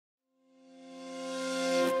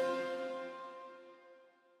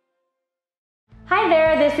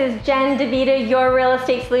this is Jenn, Davida, your real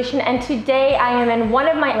estate solution, and today I am in one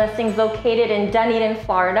of my listings located in Dunedin,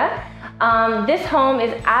 Florida. This home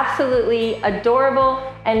is absolutely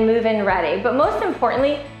adorable and move-in ready, but most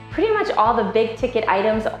importantly, pretty much all the big ticket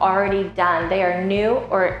items are already done. They are new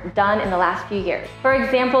or done in the last few years. For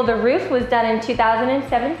example, the roof was done in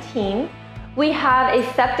 2017. We have a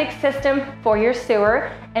septic system for your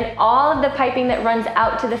sewer, and all of the piping that runs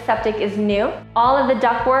out to the septic is new. All of the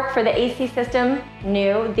ductwork for the AC system,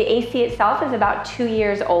 new. The AC itself is about 2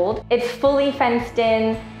 years old. It's fully fenced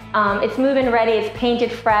in. It's move-in ready, it's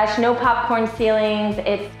painted fresh, no popcorn ceilings.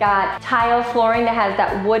 It's got tile flooring that has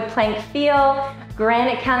that wood plank feel,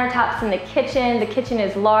 granite countertops in the kitchen. The kitchen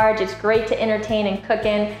is large, it's great to entertain and cook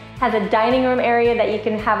in. Has a dining room area that you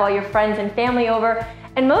can have all your friends and family over.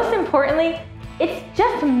 And most importantly, it's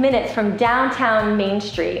just minutes from downtown Main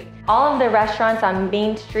Street. All of the restaurants on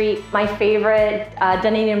Main Street, my favorite,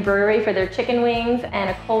 Dunedin Brewery for their chicken wings and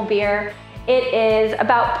a cold beer. It is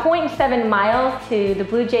about 0.7 miles to the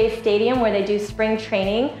Blue Jays Stadium where they do spring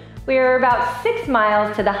training. We're about 6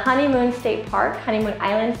 miles to the Honeymoon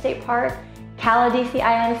Island State Park, Caladesi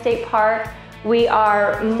Island State Park. We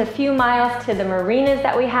are a few miles to the marinas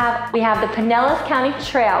that we have. We have the Pinellas County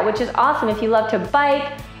Trail, which is awesome if you love to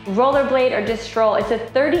bike, rollerblade, or just stroll. It's a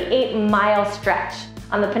 38-mile stretch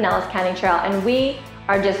on the Pinellas County Trail, and we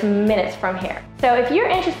are just minutes from here. So if you're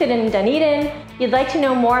interested in Dunedin, you'd like to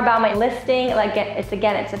know more about my listing, it's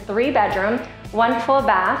a 3-bedroom, 1 full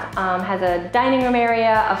bath, has a dining room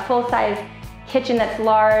area, a full-size kitchen that's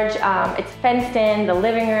large, it's fenced in, the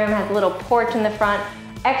living room has a little porch in the front,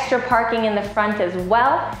 extra parking in the front as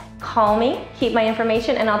well. Call me, keep my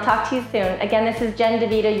information, and I'll talk to you soon. Again, this is Jenn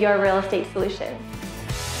Davida, your real estate solution.